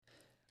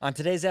On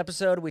today's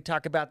episode, we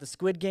talk about the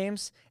Squid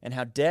Games and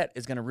how debt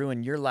is going to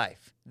ruin your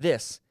life.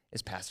 This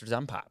is Pastors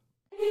on Pop.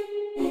 It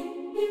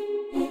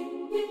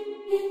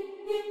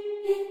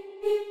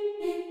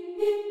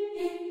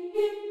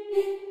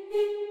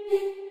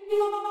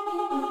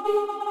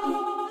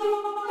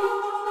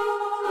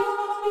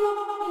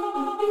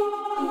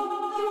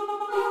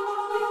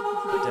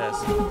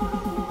does.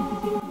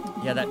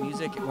 Yeah, that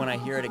music, when I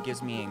hear it, it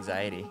gives me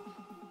anxiety.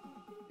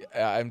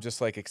 I'm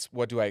just like,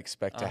 what do I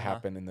expect to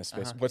happen in this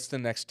space? What's the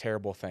next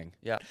terrible thing?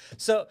 Yeah.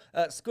 So,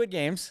 Squid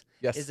Games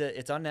Yes.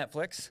 it's on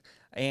Netflix,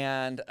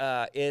 and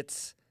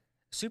it's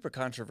super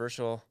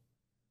controversial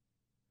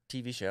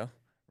TV show,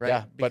 right?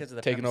 Yeah, Because but of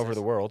the taking over the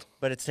premises. world.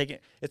 But it's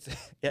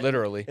yeah,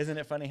 Literally. Isn't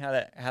it funny how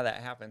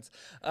that happens?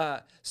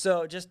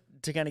 So just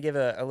to kind of give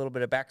a little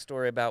bit of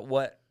backstory about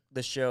what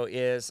the show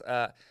is,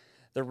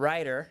 the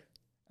writer,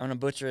 I'm gonna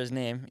butcher his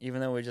name, even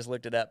though we just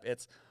looked it up.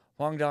 It's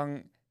Hwang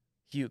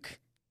Dong-hyuk.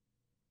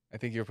 I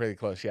think you're pretty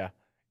close. Yeah.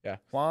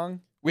 Hwang.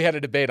 We had a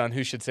debate on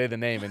who should say the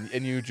name,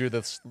 and you drew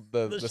the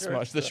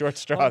short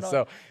straw. Hold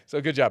on.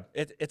 So good job.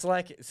 It's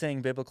like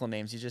saying biblical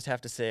names. You just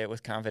have to say it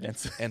with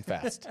confidence. And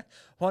fast.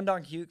 Hwang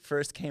Dong-hyuk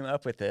first came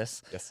up with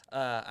this Yes.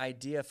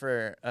 idea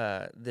for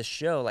this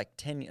show in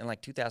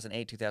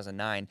 2008,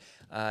 2009,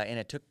 and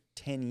it took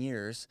 10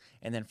 years,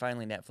 and then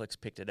finally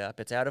Netflix picked it up.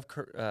 It's out of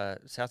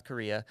South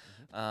Korea,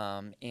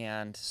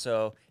 and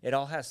so it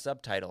all has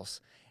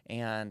subtitles.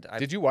 And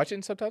Did you watch it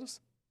in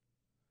subtitles?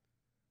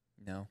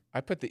 No. I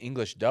put the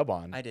English dub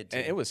on. I did too.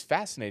 And it was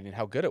fascinating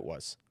how good it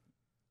was.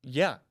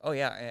 Yeah. Oh,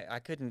 yeah. I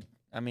couldn't.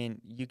 I mean,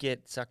 you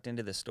get sucked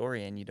into the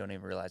story and you don't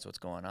even realize what's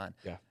going on.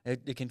 Yeah.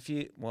 It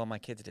confused. Well, my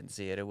kids didn't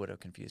see it. It would have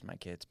confused my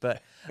kids.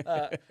 But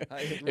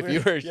If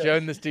you were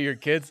showing this to your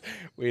kids,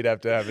 we'd have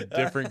to have a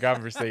different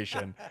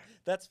conversation.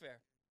 That's fair.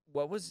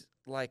 What was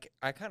like?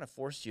 I kind of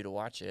forced you to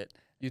watch it.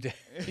 You did.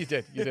 You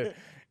did.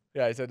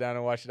 Yeah, I sat down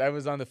and watched it. I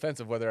was on the fence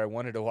of whether I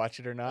wanted to watch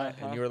it or not.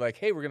 And you were like,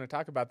 hey, we're going to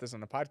talk about this on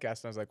the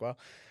podcast. And I was like, well,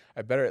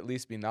 I better at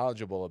least be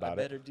knowledgeable about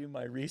it. I better do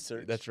my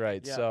research. That's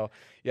right. Yeah. So,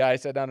 yeah, I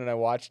sat down and I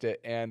watched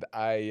it. And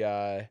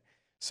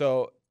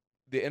so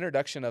the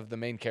introduction of the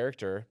main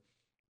character,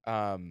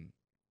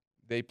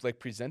 they like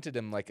presented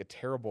him like a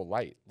terrible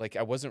light. Like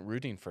I wasn't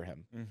rooting for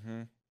him.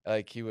 Mm-hmm.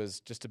 Like he was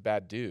just a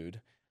bad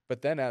dude.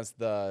 But then as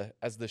the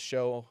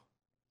show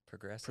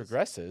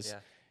progresses, Yeah.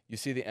 you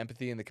see the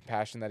empathy and the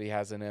compassion that he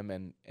has in him,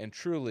 and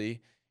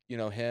truly, you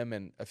know, him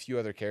and a few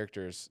other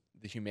characters,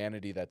 the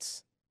humanity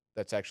that's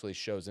actually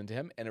shows into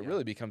him, and it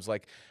really becomes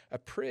like a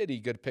pretty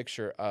good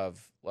picture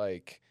of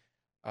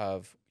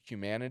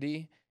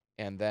humanity,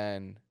 and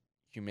then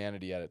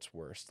humanity at its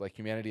worst, like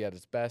humanity at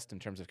its best in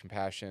terms of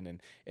compassion,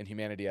 and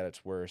humanity at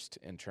its worst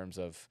in terms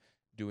of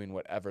doing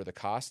whatever the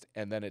cost,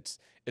 and then it's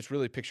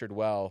really pictured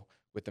well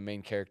with the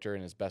main character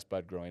and his best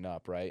bud growing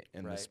up, right?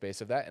 In the space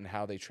of that, and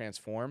how they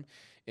transform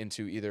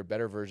into either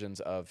better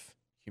versions of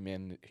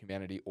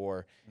humanity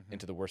or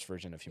into the worst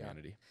version of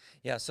humanity.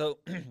 Yeah. So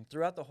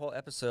throughout the whole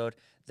episode,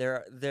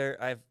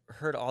 I've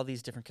heard all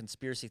these different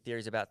conspiracy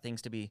theories about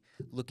things to be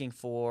looking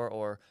for,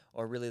 or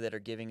really that are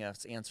giving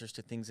us answers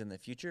to things in the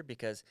future,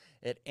 because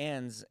it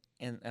ends,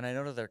 and I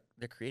know that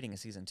they're creating a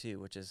season 2,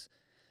 which is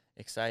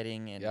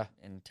exciting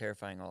and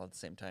terrifying all at the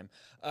same time.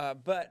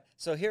 But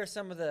so here are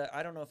some of the,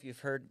 I don't know if you've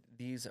heard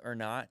these or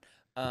not,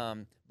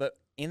 but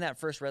in that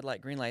first red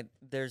light, green light,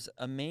 there's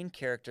a main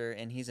character,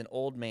 and he's an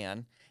old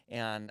man,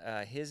 and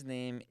his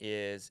name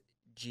is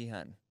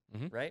Jihan,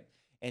 right?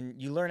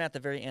 And you learn at the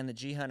very end that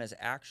Jihan is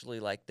actually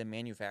like the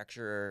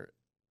manufacturer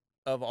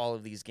of all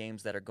of these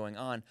games that are going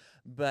on,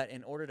 but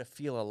in order to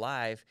feel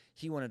alive,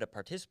 he wanted to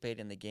participate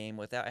in the game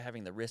without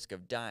having the risk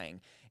of dying.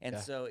 And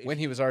so when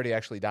he was already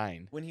actually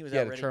dying, when he was he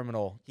already, had a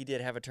terminal. He did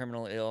have a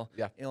terminal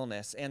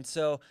illness. And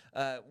so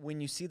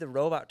when you see the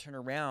robot turn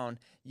around,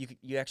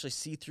 you actually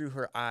see through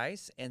her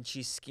eyes, and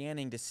she's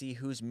scanning to see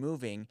who's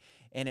moving,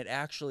 and it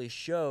actually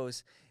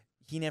shows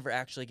he never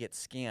actually gets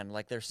scanned.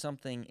 Like there's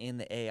something in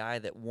the AI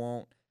that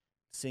won't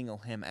single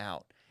him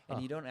out.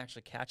 And you don't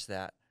actually catch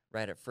that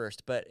right at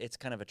first, but it's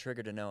kind of a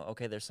trigger to know,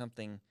 okay, there's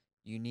something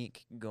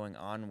unique going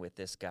on with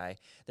this guy.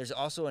 There's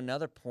also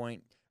another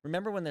point.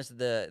 Remember when there's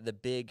the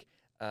big,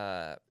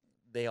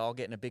 they all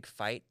get in a big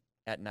fight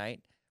at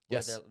night?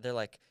 Yes. They're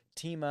like,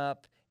 team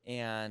up,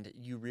 and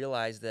you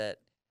realize that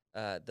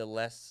the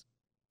less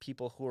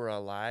people who are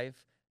alive,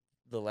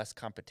 the less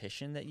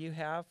competition that you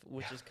have,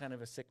 which is kind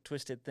of a sick,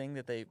 twisted thing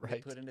that they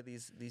put into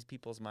these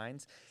people's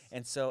minds.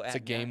 And so it's a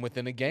game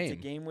within a game. It's a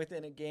game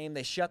within a game.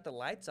 They shut the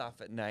lights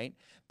off at night,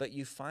 but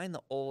you find the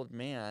old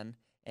man,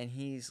 and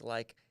he's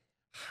like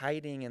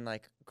hiding and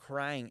like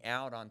crying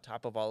out on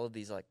top of all of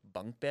these like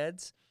bunk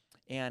beds.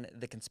 And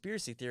the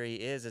conspiracy theory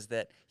is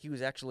that he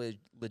was actually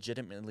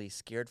legitimately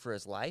scared for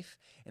his life,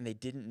 and they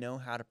didn't know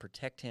how to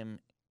protect him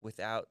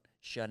without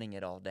shutting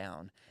it all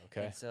down.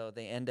 Okay. And so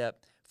they end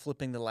up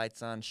flipping the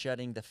lights on,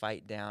 shutting the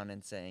fight down,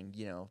 and saying,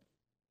 you know,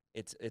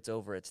 it's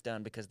over, it's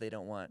done, because they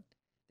don't want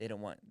they don't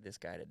want this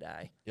guy to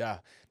die. Yeah.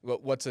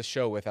 What's a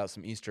show without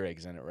some Easter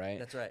eggs in it, right?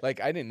 That's right.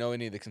 Like, I didn't know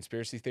any of the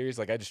conspiracy theories.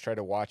 Like, I just tried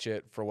to watch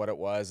it for what it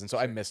was. And so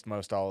I missed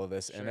most all of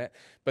this in it.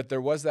 But there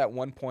was that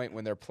one point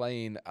when they're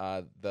playing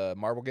the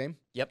marble game.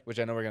 Yep. Which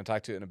I know we're going to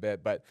talk to in a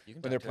bit. But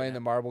when they're playing the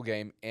marble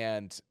game,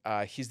 and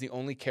he's the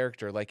only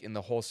character, like, in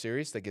the whole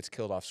series that gets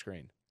killed off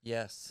screen.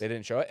 Yes. They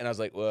didn't show it. And I was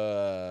like,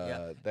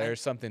 whoa,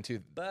 there's something to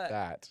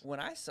that.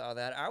 When I saw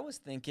that, I was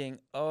thinking,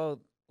 oh,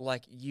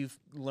 like, you've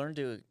learned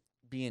to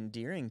be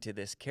endearing to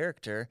this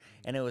character,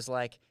 and it was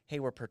like, hey,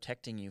 we're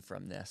protecting you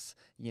from this,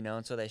 you know.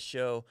 And so they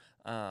show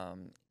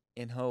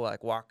Inho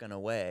like walking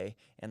away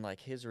and like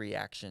his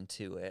reaction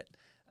to it,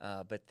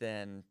 but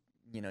then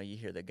you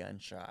hear the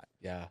gunshot,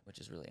 which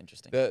is really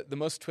interesting. The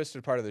most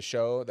twisted part of the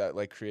show that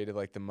like created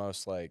like the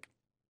most like,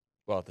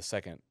 well, the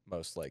second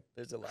most like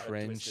there's a lot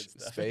cringe of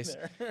stuff space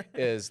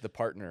is the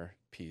partner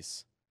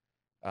piece.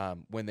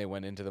 When they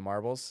went into the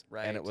marbles,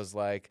 and it was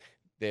like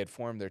they had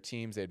formed their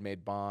teams, they had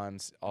made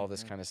bonds, all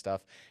this kind of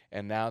stuff,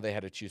 and now they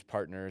had to choose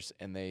partners,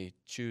 and they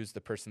choose the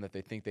person that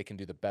they think they can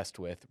do the best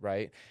with,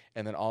 right?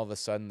 And then all of a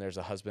sudden, there's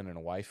a husband and a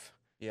wife,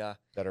 that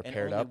are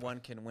paired up. Only one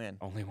can win.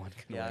 Only one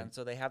can win. Yeah, and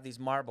so they have these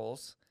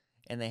marbles,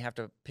 and they have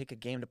to pick a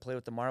game to play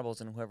with the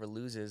marbles, and whoever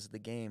loses the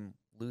game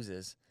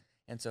loses.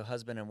 And so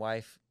husband and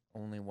wife,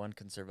 only one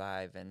can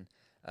survive, and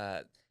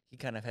he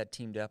kind of had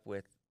teamed up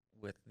with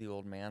the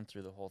old man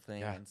through the whole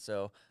thing, and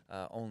so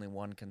only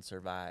one can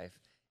survive,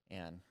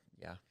 and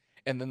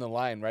and then the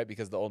line, right,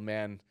 because the old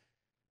man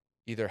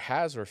either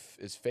has or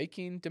is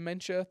faking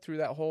dementia through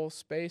that whole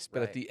space,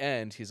 but at the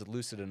end he's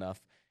lucid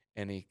enough,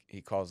 and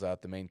he calls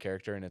out the main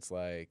character, and it's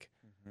like,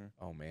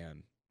 oh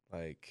man,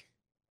 like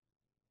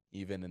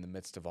even in the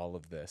midst of all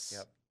of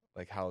this,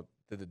 like how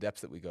the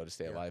depths that we go to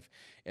stay alive.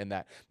 And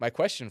that my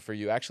question for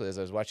you actually, as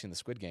I was watching the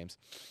Squid Games,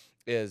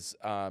 is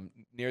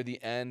near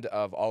the end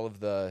of all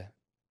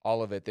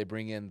of it, they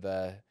bring in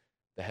the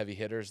heavy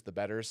hitters, the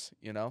betters,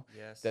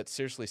 that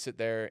seriously sit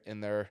there in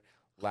their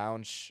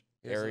lounge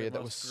area.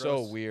 That was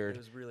so weird. It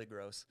was really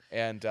gross.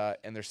 And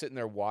they're sitting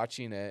there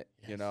watching it,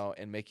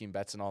 and making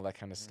bets and all that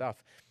kind of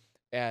stuff.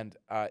 And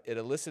it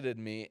elicited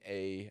me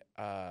a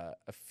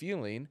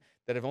feeling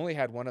that I've only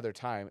had one other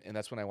time, and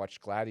that's when I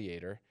watched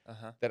Gladiator,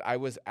 that I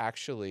was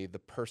actually the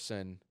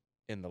person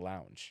in the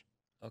lounge.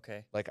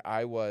 Okay. Like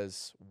I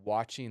was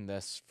watching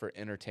this for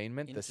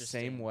entertainment the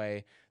same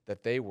way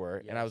that they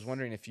were. And I was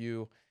wondering if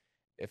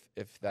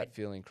that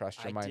feeling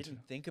crossed your mind. I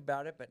didn't think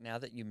about it, but now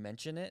that you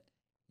mention it,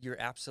 you're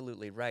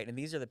absolutely right. And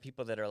these are the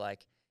people that are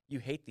like, you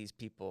hate these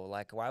people.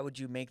 Like, why would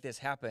you make this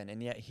happen?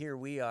 And yet here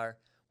we are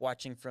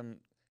watching from,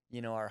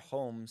 our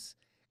homes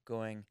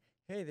going,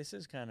 hey, this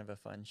is kind of a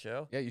fun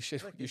show. Yeah, you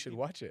should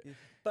watch it.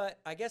 But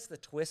I guess the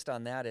twist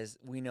on that is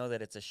we know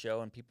that it's a show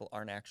and people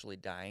aren't actually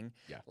dying.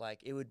 Yeah. Like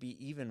it would be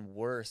even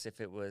worse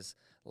if it was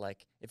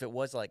like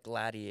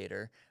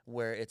Gladiator,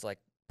 where it's like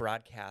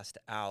broadcast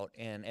out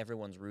and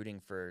everyone's rooting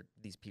for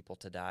these people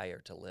to die or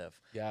to live.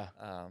 Yeah.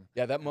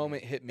 That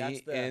moment hit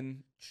me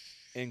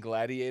in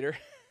Gladiator.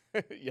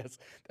 Yes,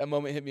 that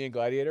moment hit me in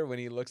Gladiator when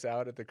he looks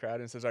out at the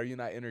crowd and says, "Are you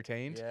not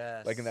entertained?"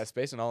 Yes. Like in that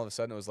space, and all of a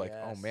sudden it was like,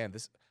 "Oh man,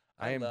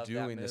 I am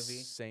doing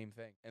this same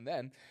thing." And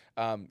then,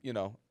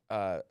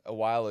 a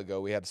while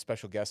ago we had a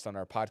special guest on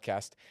our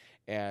podcast,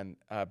 and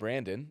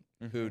Brandon,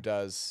 who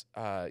does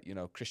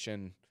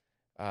Christian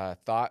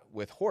thought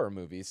with horror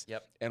movies.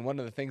 Yep. And one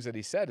of the things that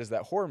he said is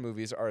that horror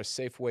movies are a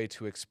safe way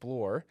to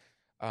explore,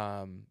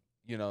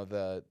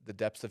 the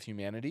depths of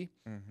humanity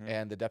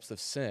and the depths of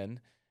sin.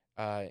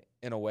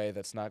 In a way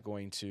that's not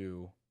going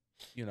to,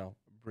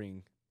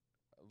 bring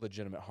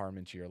legitimate harm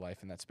into your life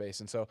in that space.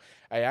 And so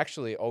I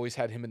actually always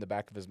had him in the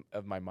back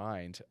of my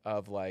mind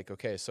of like,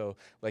 okay, so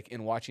like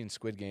in watching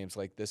Squid Games,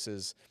 like this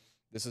is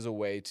a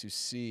way to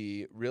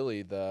see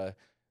really the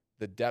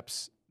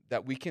depths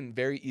that we can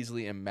very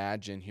easily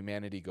imagine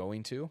humanity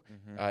going to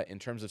in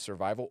terms of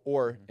survival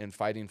or in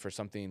fighting for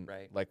something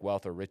like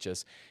wealth or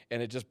riches.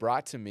 And it just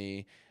brought to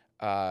me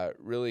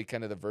really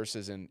kind of the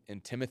verses in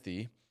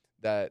Timothy,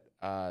 that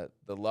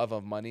the love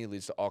of money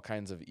leads to all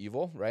kinds of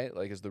evil, right?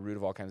 Like is the root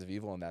of all kinds of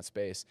evil in that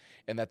space.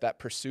 And that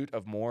pursuit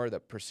of more, the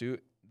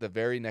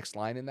very next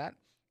line in that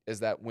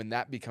is that when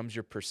that becomes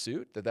your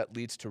pursuit, that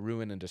leads to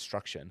ruin and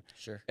destruction.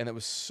 Sure. And it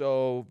was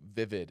so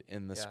vivid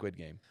in the Squid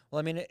Game. Well,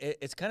 I mean,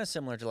 it's kind of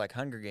similar to like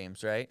Hunger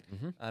Games, right?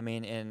 I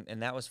mean,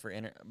 and that was for,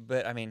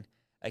 but I mean,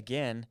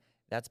 again,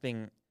 that's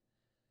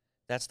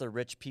the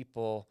rich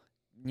people,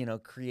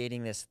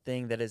 creating this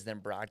thing that is then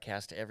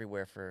broadcast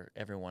everywhere for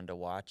everyone to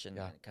watch and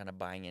kind of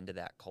buying into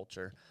that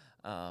culture.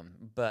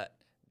 But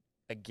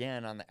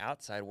again, on the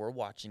outside, we're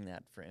watching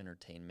that for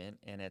entertainment,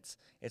 and it's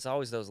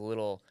always those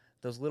little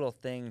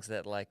things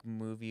that like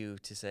move you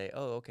to say,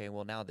 oh, okay,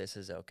 well now this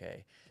is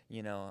okay,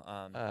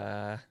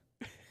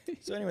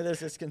 So anyway,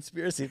 there's this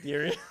conspiracy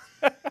theory.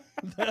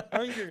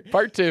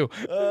 Part 2.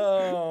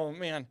 Oh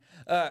man.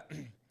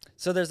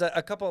 So there's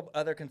a couple of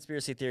other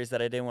conspiracy theories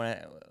that I didn't want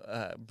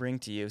to bring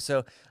to you.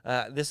 So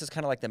this is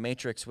kind of like the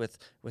Matrix with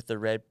the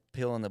red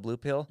pill and the blue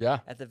pill. Yeah.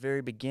 At the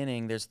very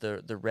beginning, there's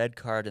the red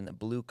card and the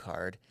blue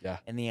card. Yeah.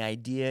 And the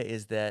idea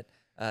is that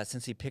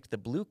since he picked the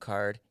blue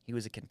card, he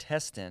was a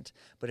contestant.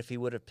 But if he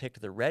would have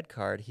picked the red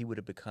card, he would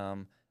have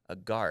become a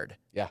guard.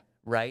 Yeah.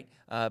 Right?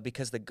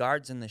 Because the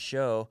guards in the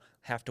show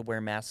have to wear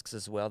masks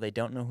as well. They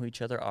don't know who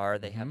each other are.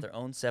 They have their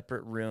own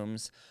separate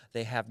rooms.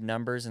 They have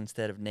numbers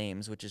instead of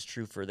names, which is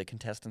true for the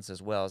contestants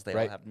as well, as they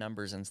all have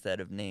numbers instead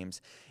of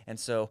names. And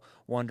so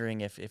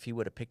wondering if he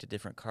would have picked a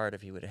different card,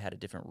 if he would have had a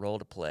different role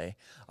to play.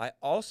 I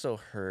also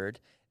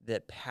heard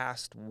that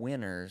past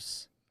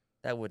winners,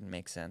 that wouldn't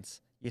make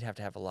sense. You'd have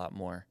to have a lot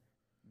more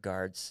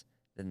guards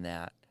than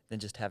that, than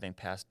just having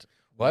past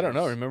Well, winners. I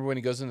don't know. Remember when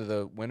he goes into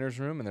the winner's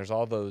room and there's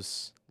all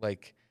those,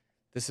 like,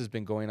 this has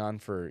been going on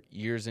for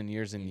years and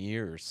years and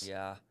years.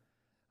 Yeah.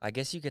 I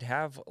guess you could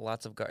have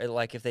lots of guards.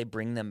 Like if they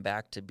bring them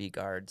back to be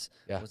guards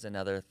was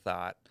another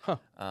thought. Huh.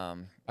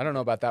 I don't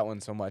know about that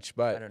one so much,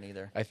 but I don't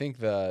either. I think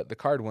the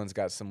card one's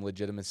got some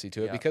legitimacy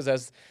to it Yeah. because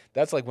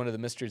that's like one of the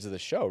mysteries of the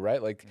show,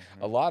 right? Like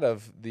a lot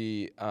of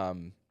the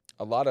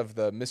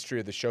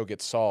mystery of the show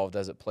gets solved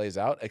as it plays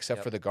out,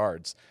 except for the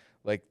guards.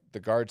 Like the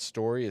guard's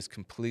story is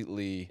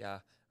completely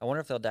I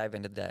wonder if they'll dive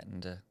into that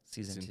into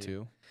season two.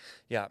 2.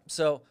 Yeah.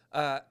 So,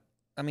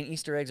 I mean,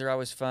 Easter eggs are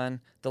always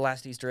fun. The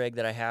last Easter egg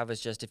that I have is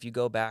just if you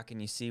go back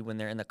and you see when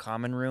they're in the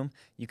common room,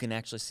 you can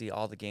actually see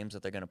all the games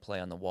that they're going to play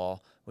on the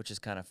wall, which is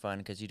kind of fun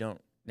because you don't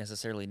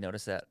necessarily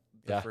notice that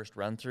the first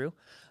run through.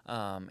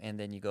 And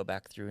then you go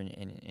back through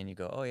and you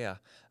go, oh, yeah.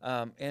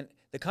 And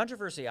the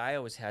controversy I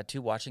always had,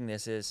 too, watching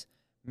this is,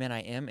 man, I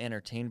am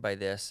entertained by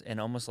this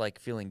and almost like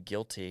feeling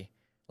guilty.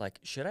 Like,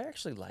 should I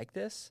actually like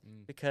this?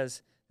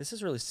 Because this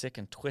is really sick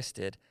and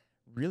twisted.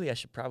 Really, I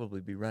should probably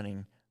be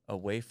running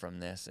away from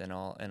this in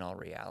all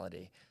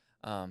reality.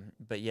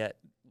 But yet,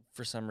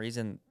 for some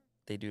reason,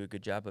 they do a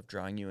good job of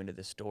drawing you into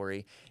the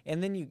story.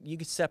 And then you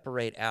can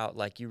separate out,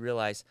 like you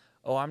realize,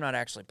 oh, I'm not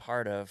actually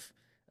part of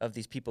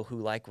these people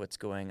who like what's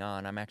going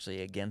on. I'm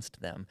actually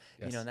against them.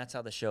 Yes. You know, and that's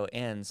how the show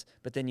ends.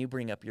 But then you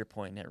bring up your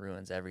point and it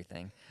ruins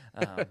everything.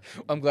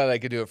 I'm glad I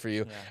could do it for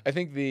you. Yeah. I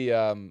think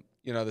the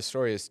the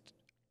story is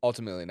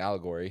ultimately an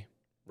allegory,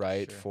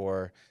 right,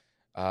 for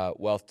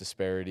wealth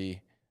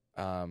disparity,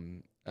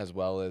 as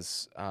well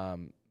as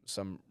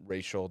some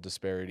racial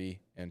disparity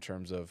in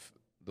terms of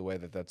the way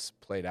that that's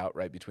played out,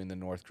 right, between the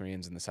North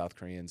Koreans and the South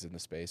Koreans in the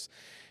space.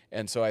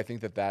 And so I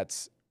think that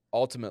that's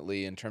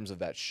ultimately, in terms of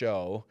that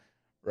show,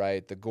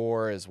 right, the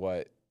gore is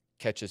what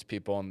catches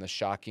people and the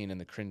shocking and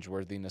the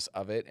cringeworthiness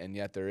of it, and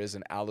yet there is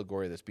an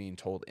allegory that's being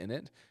told in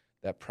it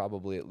that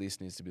probably at least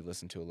needs to be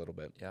listened to a little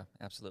bit. Yeah,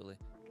 absolutely.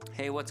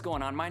 Hey, what's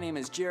going on? My name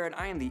is Jared.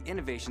 I am the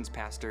Innovations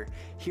Pastor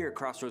here at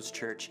Crossroads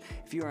Church.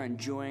 If you are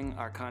enjoying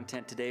our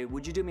content today,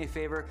 would you do me a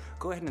favor?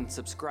 Go ahead and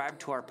subscribe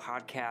to our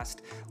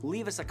podcast.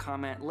 Leave us a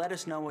comment. Let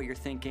us know what you're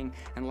thinking.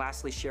 And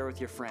lastly, share with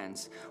your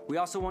friends. We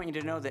also want you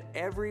to know that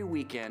every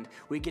weekend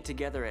we get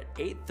together at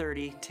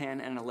 8:30,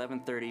 10, and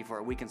 11:30 for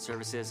our weekend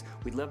services.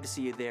 We'd love to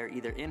see you there,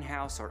 either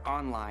in-house or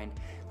online.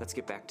 Let's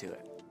get back to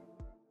it.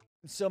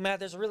 So, Matt,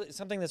 there's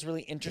something that's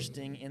really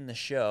interesting in the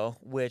show,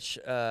 which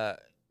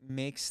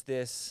makes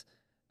this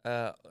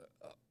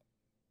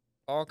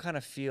all kind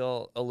of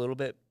feel a little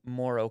bit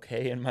more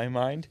okay in my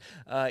mind,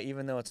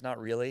 even though it's not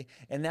really.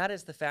 And that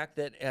is the fact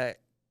that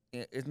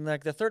in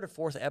like the third or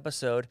fourth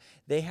episode,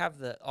 they have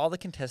all the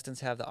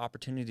contestants have the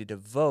opportunity to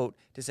vote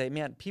to say,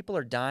 man, people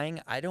are dying.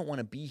 I don't want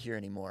to be here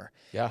anymore.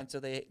 Yeah. And so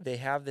they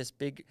have this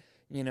big,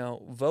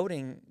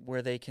 voting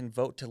where they can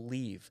vote to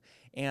leave.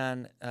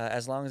 And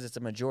as long as it's a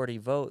majority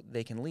vote,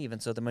 they can leave.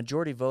 And so the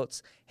majority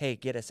votes, hey,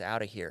 get us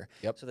out of here.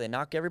 Yep. So they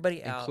knock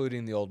everybody out.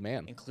 Including the old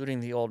man.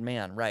 Including the old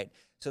man, right.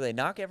 So they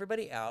knock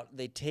everybody out,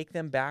 they take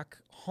them back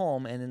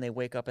home, and then they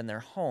wake up in their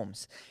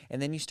homes.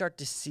 And then you start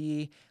to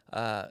see,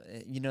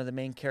 the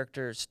main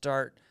character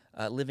start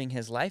living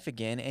his life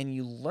again, and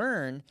you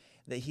learn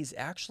that he's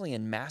actually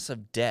in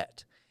massive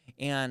debt.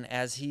 And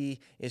as he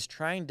is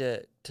trying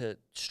to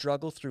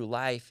struggle through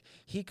life,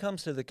 he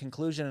comes to the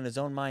conclusion in his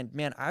own mind,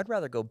 man, I'd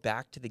rather go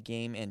back to the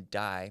game and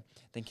die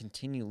than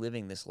continue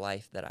living this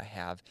life that I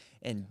have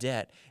in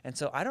debt. And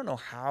so I don't know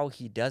how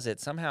he does it.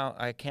 Somehow,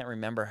 I can't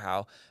remember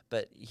how,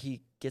 but he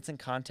gets in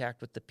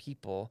contact with the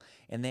people,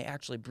 and they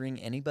actually bring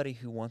anybody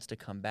who wants to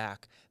come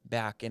back,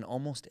 and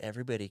almost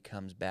everybody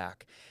comes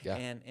back. Yeah.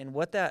 And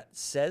what that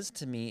says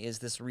to me is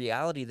this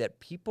reality that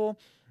people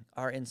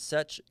are in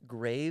such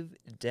grave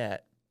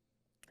debt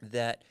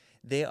that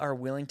they are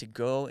willing to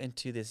go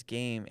into this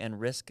game and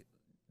risk.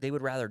 They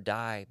would rather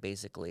die,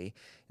 basically,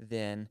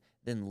 than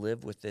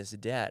live with this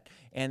debt.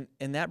 And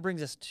that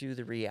brings us to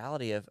the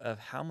reality of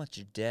how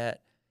much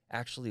debt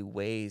actually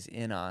weighs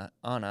in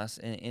on us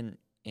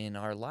in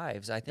our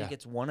lives. I think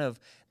it's one of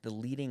the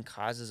leading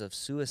causes of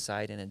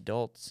suicide in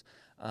adults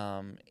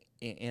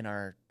in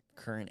our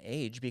current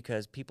age,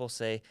 because people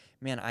say,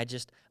 man, I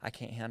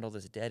can't handle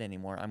this debt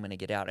anymore. I'm going to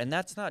get out. And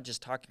that's not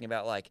just talking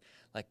about like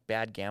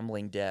bad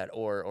gambling debt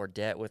or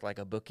debt with like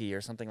a bookie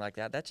or something like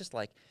that. That's just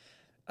like,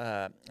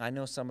 I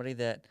know somebody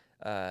that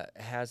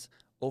has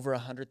over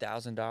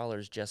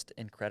 $100,000 just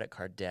in credit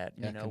card debt.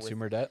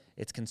 Consumer debt.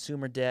 It's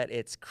consumer debt.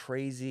 It's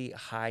crazy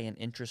high in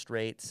interest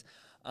rates.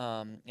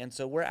 And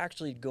so we're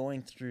actually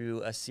going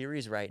through a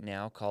series right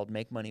now called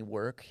Make Money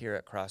Work here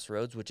at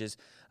Crossroads, which is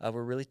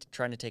we're really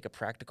trying to take a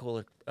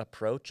practical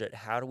approach at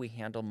how do we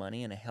handle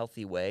money in a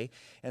healthy way.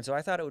 And so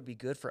I thought it would be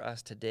good for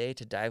us today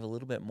to dive a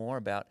little bit more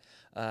about,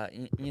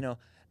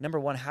 number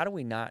one, how do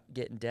we not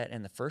get in debt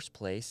in the first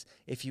place?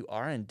 If you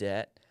are in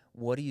debt,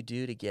 what do you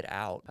do to get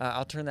out?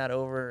 I'll turn that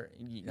over.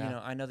 You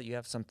know, I know that you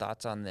have some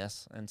thoughts on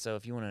this, and so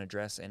if you want to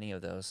address any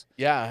of those.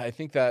 Yeah, I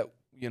think that,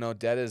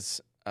 debt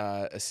is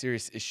a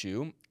serious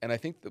issue. And I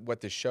think that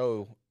what the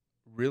show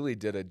really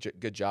did a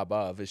good job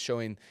of is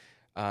showing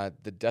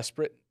the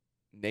desperate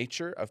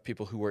nature of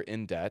people who were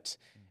in debt.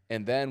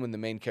 And then when the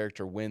main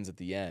character wins at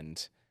the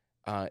end,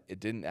 it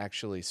didn't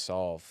actually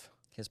solve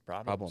his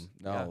problem.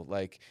 No,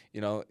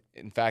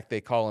 in fact, they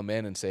call him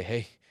in and say,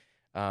 hey,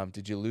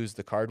 did you lose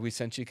the card we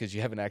sent you? Because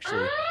you haven't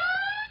actually.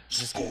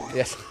 Just kidding.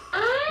 Yes.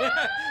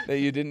 That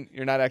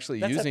you're not actually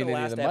That's using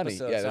any of the money.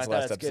 Episode, Yeah, so that's the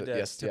last episode.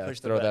 Yes,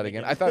 throw that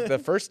again. I thought the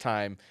first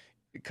time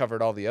it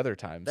covered all the other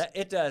times.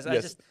 It does.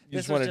 Yes. You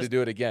just wanted to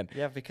do it again.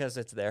 Yeah, because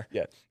it's there.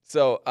 Yeah.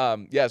 So,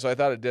 so I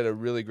thought it did a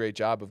really great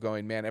job of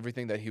going, man,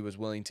 everything that he was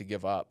willing to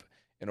give up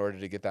in order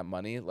to get that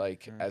money,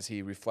 as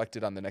he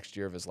reflected on the next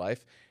year of his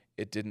life,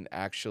 it didn't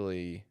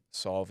actually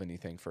solve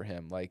anything for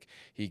him. Like,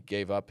 he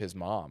gave up his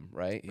mom,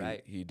 right?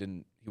 Right. He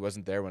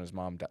wasn't there when his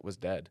mom was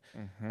dead.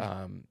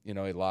 He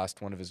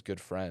lost one of his good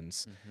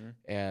friends,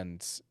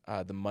 and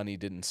the money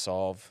didn't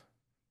solve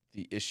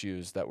the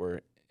issues that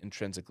were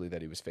intrinsically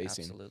that he was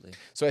facing. Absolutely.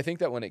 So I think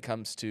that when it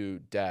comes to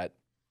debt,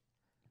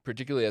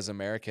 particularly as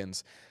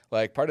Americans,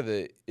 like, part of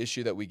the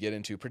issue that we get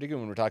into,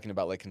 particularly when we're talking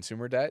about like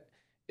consumer debt,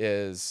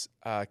 is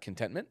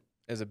contentment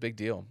is a big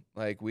deal.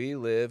 Like, we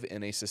live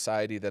in a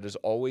society that is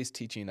always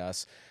teaching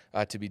us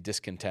to be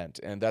discontent,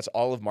 and that's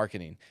all of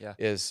marketing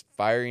is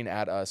firing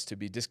at us to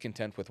be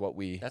discontent with what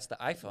we. That's the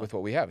iPhone. With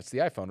what we have. It's the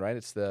iPhone, right?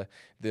 It's the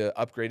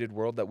upgraded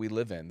world that we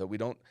live in. That we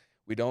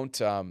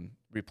don't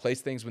replace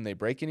things when they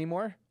break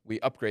anymore. We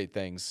upgrade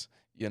things,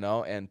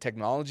 and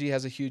technology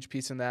has a huge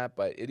piece in that,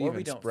 but it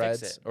even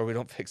spreads, or we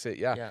don't fix it.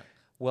 Yeah.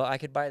 Well, I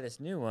could buy this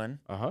new one.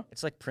 Uh-huh.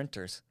 It's like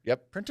printers.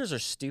 Yep. Printers are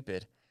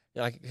stupid.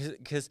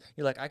 Because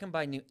you're like, I can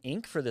buy new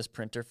ink for this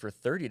printer for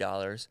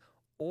 $30,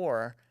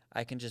 or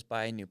I can just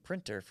buy a new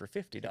printer for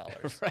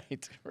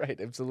 $50. Right,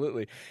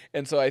 absolutely.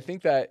 And so I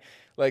think that,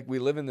 like, we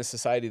live in this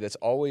society that's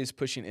always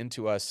pushing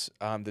into us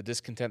the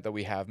discontent that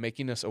we have,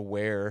 making us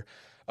aware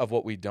of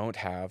what we don't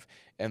have,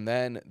 and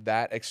then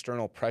that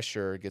external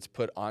pressure gets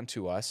put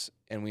onto us,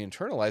 and we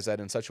internalize that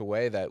in such a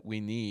way that we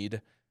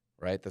need,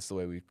 right? That's the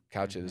way we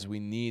couch it, is we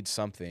need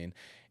something.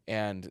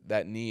 And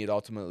that need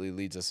ultimately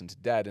leads us into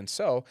debt. And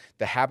so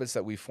the habits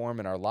that we form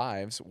in our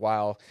lives,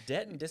 while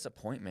debt and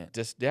disappointment,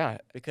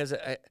 because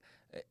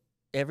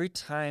every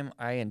time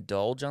I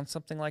indulge on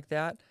something like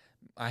that,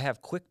 I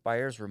have quick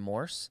buyer's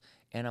remorse,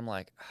 and I'm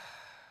like,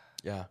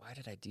 why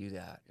did I do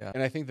that? Yeah.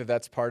 And I think that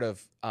that's part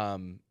of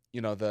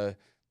the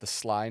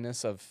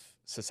slyness of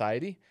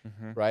society,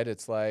 right?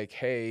 It's like,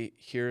 hey,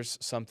 here's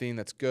something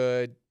that's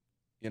good,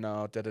 it's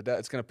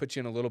going to put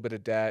you in a little bit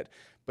of debt,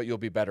 but you'll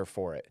be better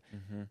for it.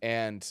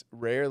 And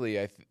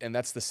rarely, and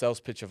that's the sales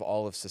pitch of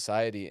all of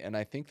society. And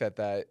I think that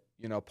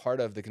part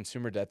of the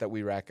consumer debt that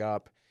we rack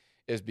up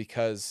is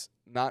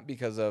not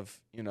because of,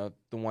 the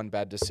one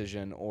bad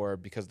decision or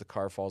because the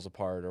car falls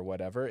apart or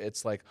whatever.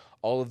 It's like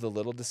all of the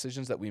little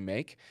decisions that we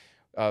make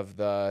of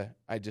the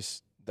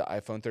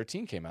iPhone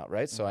 13 came out,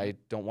 right? So I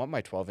don't want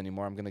my 12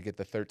 anymore. I'm going to get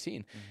the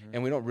 13.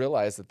 And we don't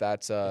realize that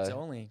that's it's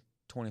only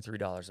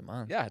 $23 a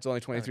month. Yeah, it's only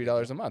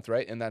 $23 a month,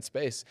 right, in that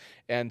space.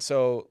 And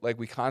so, like,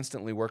 we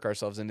constantly work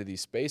ourselves into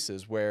these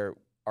spaces where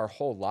our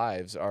whole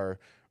lives are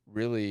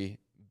really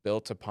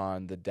built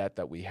upon the debt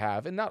that we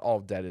have. And not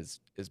all debt is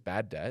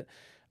bad debt,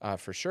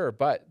 for sure.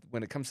 But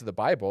when it comes to the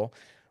Bible,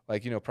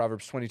 like,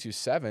 Proverbs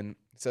 22:7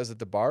 says that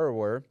the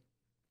borrower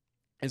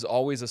is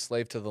always a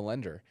slave to the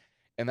lender.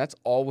 And that's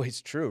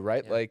always true,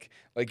 right? Yeah.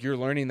 Like you're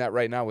learning that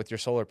right now with your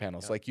solar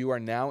panels. Like, you are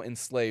now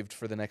enslaved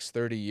for the next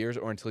 30 years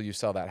or until you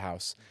sell that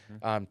house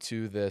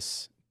to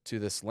this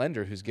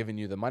lender who's giving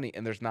you the money.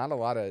 And there's not a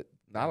lot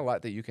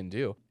that you can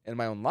do. In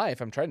my own life,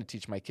 I'm trying to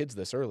teach my kids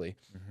this early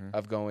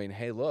of going,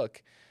 hey,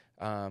 look,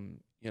 there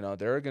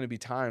are going to be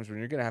times when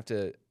you're going to have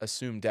to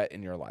assume debt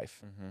in your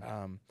life.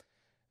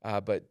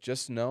 But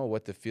just know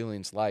what the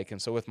feeling's like.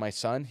 And so with my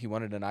son, he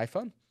wanted an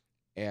iPhone.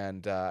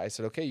 And I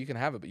said, okay, you can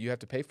have it, but you have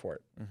to pay for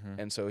it.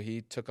 And so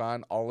he took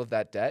on all of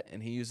that debt,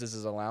 and he uses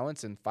his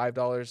allowance, and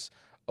 $5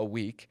 a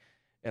week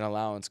in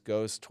allowance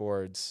goes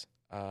towards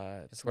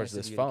it's nice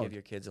this of you phone. To give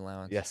your kids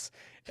allowance. Yes.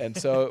 And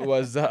so it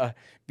was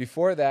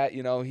before that,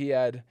 he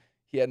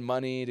had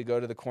money to go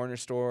to the corner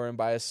store and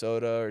buy a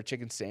soda or a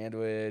chicken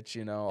sandwich,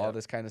 all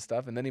this kind of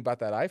stuff. And then he bought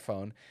that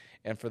iPhone,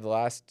 and for the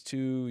last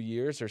 2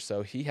 years or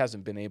so, he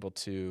hasn't been able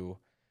to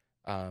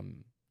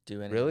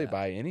really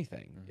buy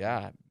anything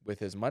with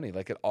his money.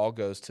 Like, it all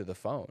goes to the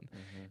phone.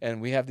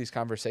 And we have these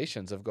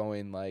conversations of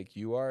going, like,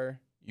 you are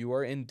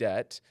in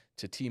debt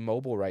to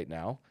T-Mobile right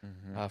now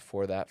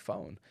for that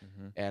phone.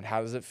 And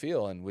how does it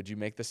feel? And would you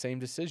make the same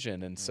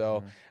decision? And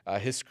so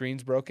his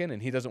screen's broken,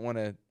 and he doesn't want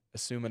to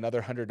assume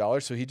another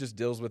 $100. So he just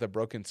deals with a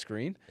broken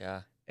screen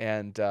Yeah.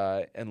 and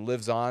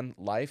lives on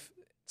life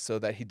so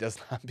that he does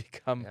not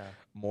become Yeah.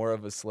 more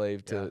of a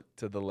slave Yeah.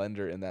 to the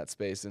lender in that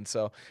space. And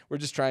so we're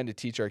just trying to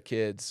teach our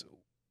kids,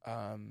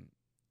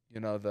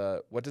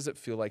 what does it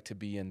feel like to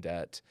be in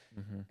debt?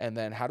 Mm-hmm. And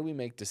then how do we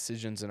make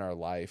decisions in our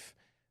life?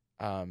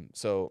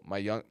 So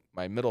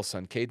my middle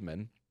son,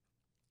 Cademan,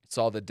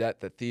 saw the debt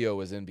that Theo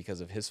was in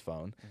because of his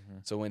phone. Mm-hmm.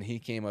 So when he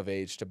came of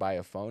age to buy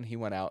a phone, he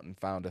went out and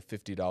found a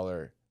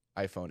 $50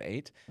 iPhone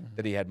 8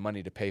 that he had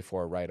money to pay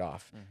for right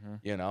off,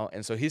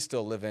 and so he's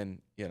still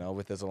living,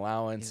 with his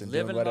allowance He's and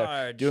living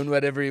large. doing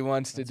whatever he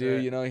wants to That's do.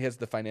 right. He has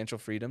the financial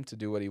freedom to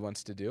do what he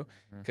wants to do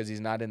because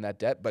he's not in that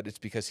debt, but it's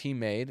because he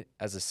made,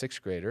 as a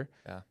 6th grader,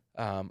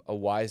 a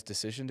wise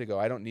decision to go,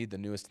 I don't need the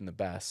newest and the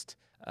best.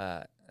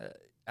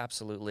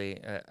 Absolutely.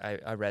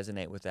 I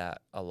resonate with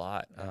that a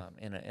lot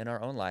in our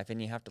own life,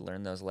 and you have to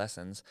learn those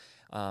lessons,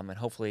 and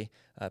hopefully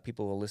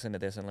people will listen to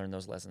this and learn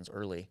those lessons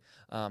early.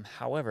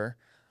 However,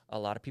 a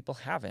lot of people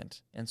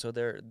haven't, and so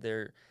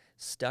they're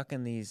stuck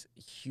in these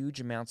huge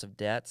amounts of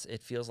debts.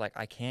 It feels like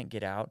I can't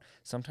get out.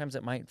 Sometimes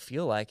it might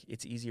feel like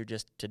it's easier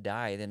just to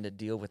die than to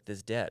deal with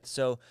this debt.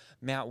 So,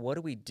 Matt, what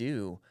do we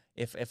do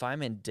if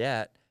I'm in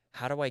debt?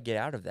 How do I get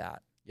out of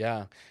that?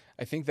 Yeah,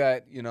 I think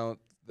that,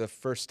 the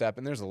first step,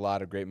 and there's a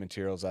lot of great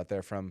materials out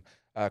there from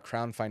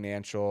Crown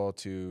Financial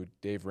to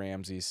Dave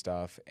Ramsey's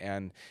stuff.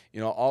 And,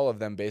 all of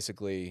them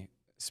basically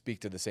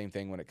speak to the same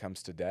thing when it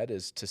comes to debt,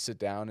 is to sit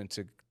down and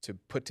to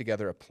put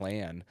together a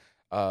plan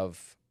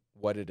of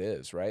what it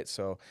is, right?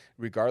 So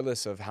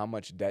regardless of how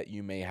much debt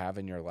you may have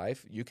in your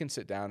life, you can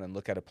sit down and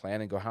look at a plan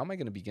and go, how am I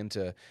going to begin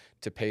to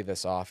pay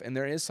this off? And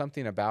there is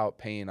something about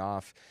paying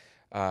off,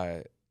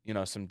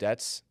 some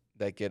debts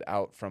that get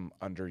out from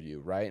under you,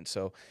 right? And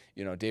so,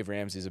 Dave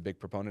Ramsey is a big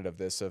proponent of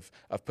this, of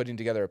putting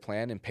together a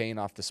plan and paying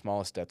off the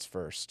smallest debts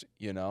first,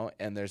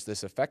 and there's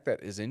this effect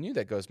that is in you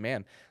that goes,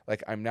 man,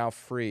 like I'm now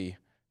free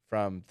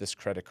from this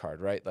credit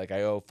card, right? Like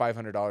I owe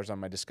 $500 on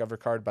my Discover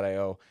card, but I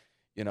owe,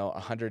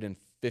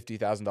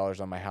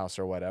 $150,000 on my house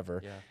or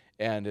whatever. Yeah.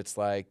 And it's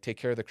like, take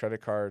care of the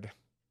credit card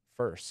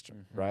first,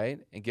 right?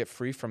 And get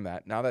free from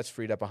that. Now that's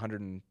freed up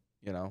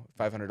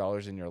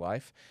 $500 in your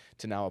life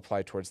to now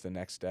apply towards the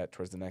next debt,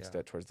 towards the next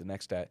debt, towards the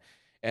next debt.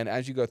 And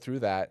as you go through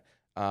that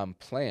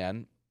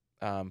plan,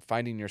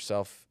 finding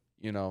yourself,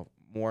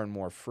 more and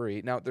more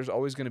free. Now, there's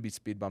always going to be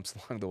speed bumps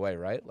along the way,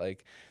 right?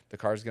 Like the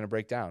car's going to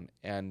break down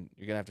and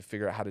you're going to have to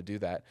figure out how to do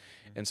that.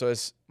 And so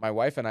as my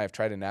wife and I have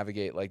tried to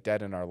navigate like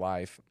debt in our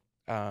life,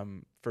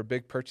 for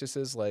big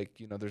purchases, like,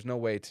 there's no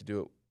way to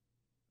do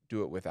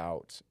it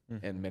without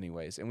in many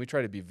ways. And we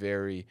try to be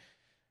very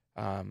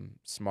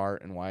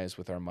smart and wise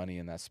with our money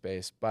in that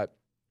space, but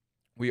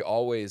we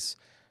always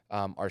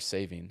are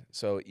saving.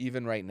 So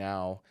even right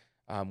now,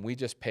 we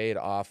just paid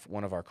off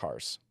one of our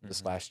cars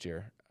this last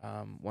year.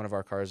 One of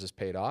our cars is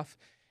paid off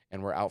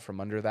and we're out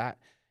from under that.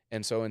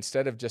 And so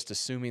instead of just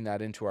assuming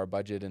that into our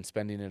budget and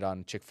spending it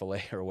on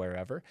Chick-fil-A or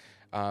wherever,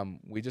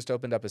 we just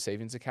opened up a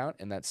savings account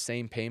and that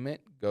same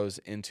payment goes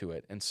into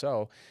it. And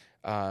so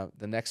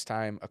the next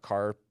time a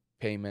car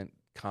payment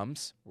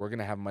comes, we're going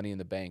to have money in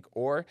the bank.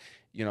 Or,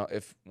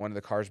 if one of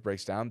the cars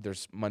breaks down,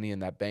 there's money in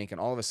that bank.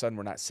 And all of a sudden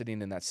we're not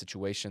sitting in that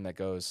situation that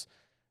goes,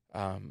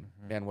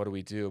 man, what do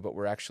we do? But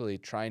we're actually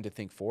trying to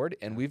think forward.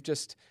 And we've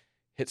just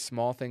hit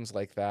small things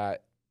like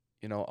that,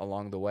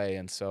 along the way.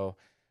 And so,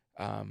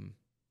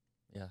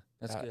 yeah,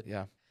 that's good.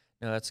 Yeah.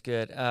 No, that's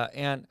good.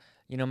 And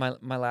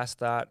my last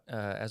thought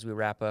as we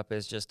wrap up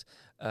is just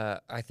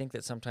I think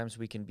that sometimes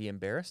we can be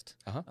embarrassed,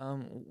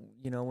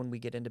 when we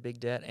get into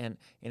big debt, and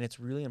it's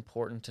really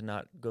important to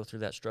not go through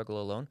that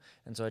struggle alone.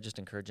 And so I just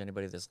encourage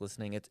anybody that's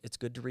listening, it's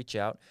good to reach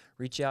out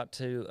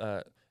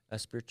to a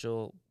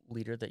spiritual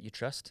leader that you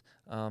trust,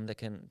 that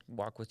can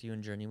walk with you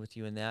and journey with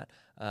you in that.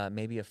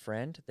 Maybe a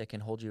friend that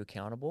can hold you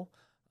accountable.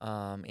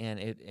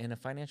 And a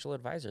financial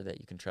advisor that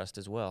you can trust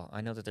as well.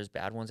 I know that there's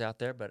bad ones out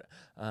there, but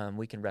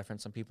we can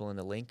reference some people in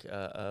the link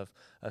of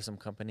some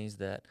companies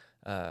that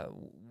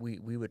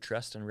we would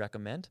trust and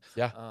recommend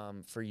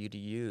for you to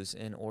use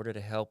in order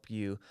to help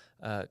you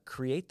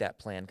create that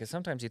plan. Because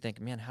sometimes you think,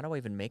 man, how do I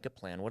even make a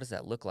plan? What does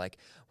that look like?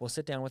 Well,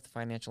 sit down with the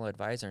financial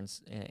advisor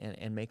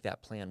and make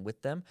that plan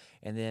with them,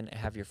 and then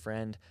have your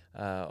friend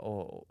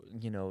help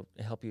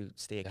you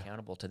stay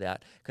accountable to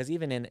that. Because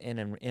even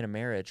in a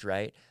marriage,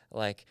 right?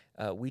 Like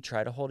we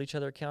try to hold each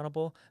other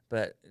accountable,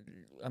 but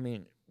I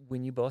mean,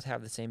 when you both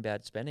have the same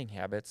bad spending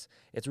habits,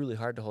 it's really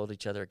hard to hold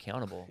each other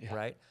accountable,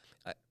 right?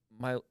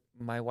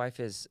 My wife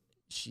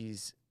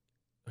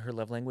her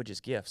love language is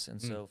gifts,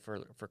 and so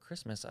for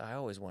Christmas, I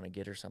always want to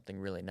get her something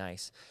really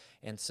nice.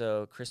 And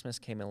so Christmas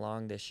came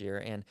along this year,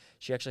 and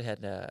she actually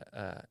had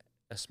a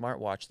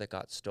smartwatch that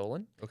got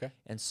stolen. Okay.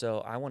 And so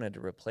I wanted to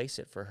replace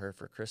it for her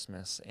for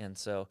Christmas, and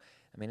so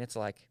I mean, it's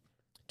like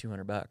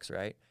 $200,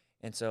 right?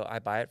 And so I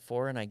buy it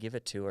for her and I give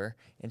it to her,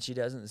 and she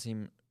doesn't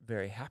seem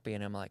very happy.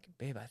 And I'm like,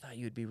 babe, I thought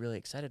you'd be really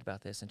excited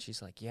about this. And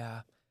she's like,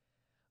 yeah,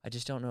 I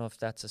just don't know if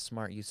that's a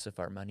smart use of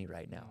our money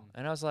right now.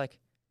 And I was like,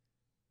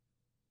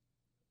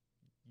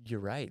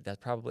 you're right. That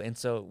probably. And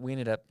so we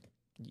ended up,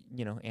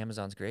 you know,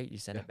 Amazon's great. You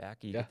send Yeah. it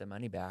back, you Yeah. get the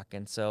money back.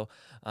 And so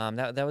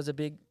that was a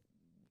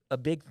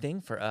big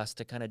thing for us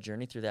to kind of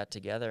journey through that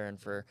together, and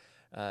for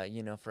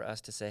you know, for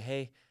us to say,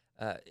 hey,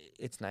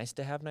 it's nice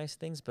to have nice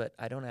things, but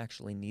I don't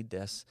actually need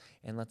this,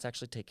 and let's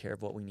actually take care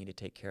of what we need to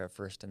take care of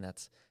first, and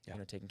that's Yeah. you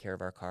know, taking care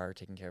of our car,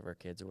 taking care of our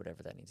kids, or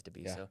whatever that needs to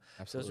be. Yeah, So it was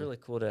absolutely. really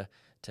cool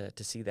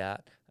to see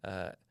that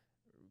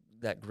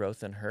that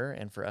growth in her,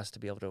 and for us to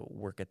be able to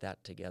work at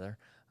that together.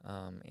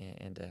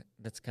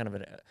 That's kind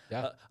of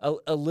Yeah.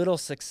 a little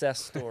success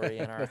story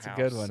in our That's house.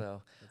 a good one.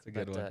 So, That's a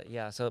good one.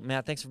 yeah. So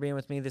Matt, thanks for being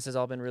with me. This has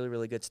all been really,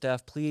 really good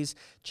stuff. Please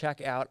check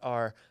out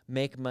our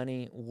Make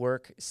Money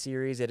Work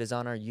series. It is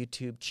on our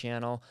YouTube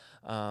channel,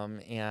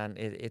 and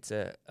it's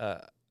a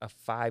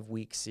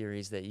 5-week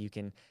series that you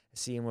can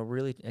see. And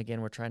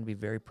we're trying to be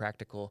very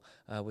practical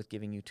with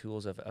giving you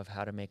tools of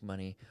how to make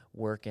money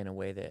work in a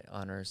way that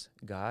honors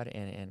God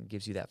and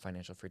gives you that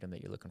financial freedom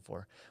that you're looking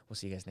for. We'll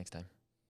see you guys next time.